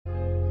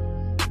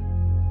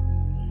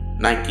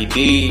Nike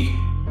D,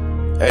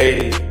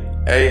 hey,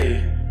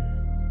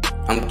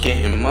 I'm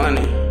getting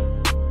money,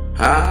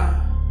 huh?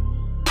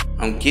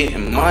 I'm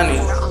getting money,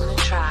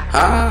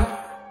 huh?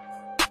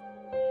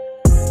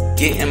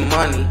 Getting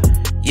money,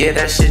 yeah,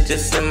 that shit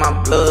just in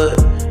my blood.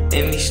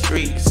 In these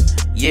streets,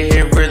 yeah,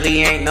 it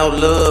really ain't no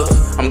love.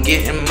 I'm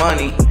getting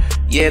money,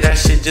 yeah, that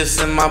shit just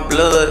in my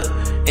blood.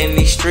 In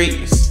these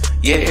streets,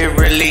 yeah, it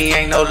really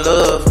ain't no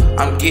love.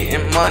 I'm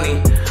getting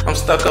money, I'm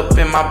stuck up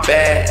in my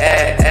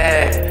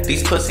bag.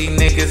 These pussy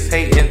niggas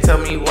hatin', tell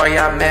me why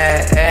y'all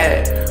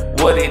mad.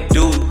 What it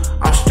do?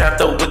 I'm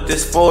strapped up with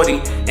this 40,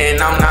 and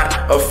I'm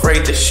not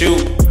afraid to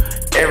shoot.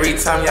 Every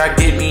time y'all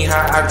get me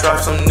high, I drop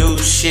some new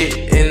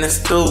shit in the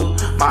stew.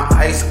 My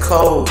ice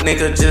cold,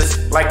 nigga,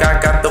 just like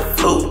I got the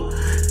flu.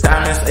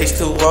 Diamonds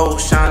H2O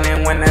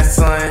shining when that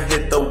sun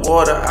hit the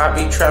water. I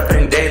be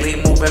trapping daily,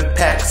 moving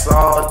packs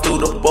all through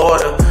the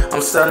border.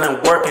 I'm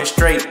selling working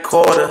straight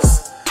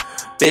quarters.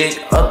 Big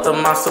up to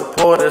my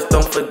supporters.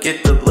 Don't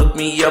forget to look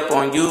me up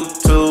on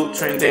YouTube,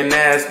 trending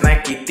as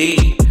Nike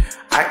D.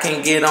 I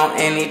can get on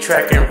any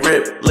track and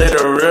rip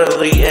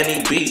literally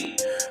any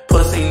beat.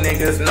 Pussy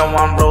niggas know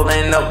I'm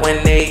rolling up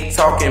when they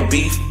talking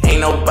beef.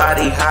 Ain't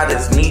nobody hot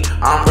as me.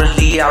 I'm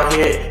really out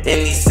here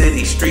in these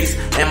city streets,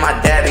 and my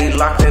daddy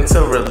locked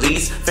into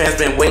release. Fans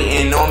been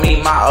waiting on me,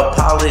 my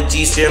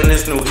apologies, sharing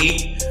this new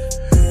heat.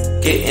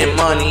 Getting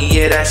money,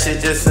 yeah, that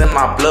shit just in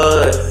my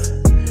blood.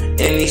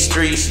 In these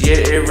streets, yeah,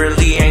 it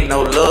really ain't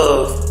no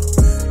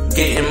love.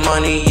 Getting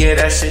money, yeah,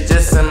 that shit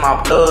just in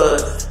my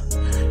blood.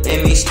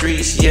 In these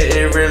streets, yeah,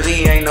 it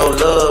really ain't no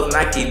love.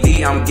 Nike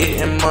D, I'm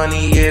getting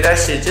money, yeah, that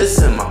shit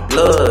just in my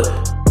blood.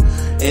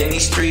 In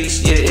these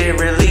streets, yeah, it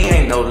really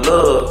ain't no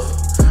love.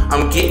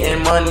 I'm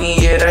getting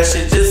money, yeah, that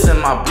shit just in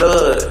my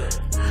blood.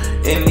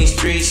 In these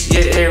streets,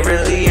 yeah, it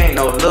really ain't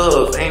no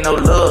love,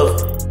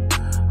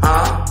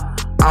 huh?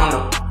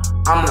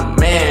 I'm the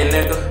man,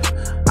 nigga.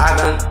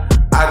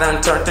 I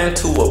done turned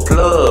into a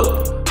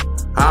plug,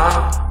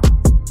 huh?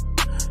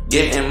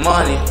 Getting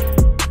money,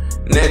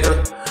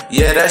 nigga.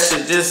 Yeah, that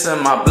shit just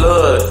in my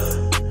blood.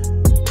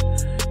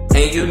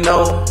 And you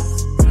know,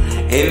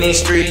 in these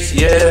streets,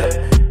 yeah,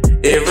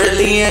 it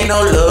really ain't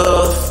no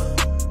love,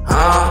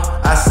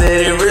 huh? I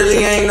said it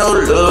really ain't no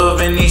love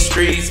in these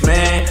streets,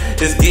 man.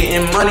 Just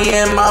getting money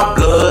in my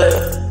blood,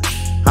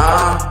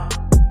 huh?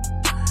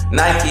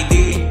 Nike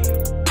D.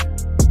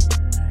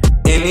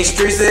 In these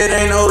streets, it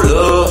ain't no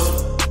love.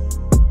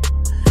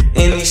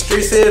 In these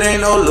streets, it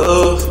ain't no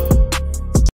love.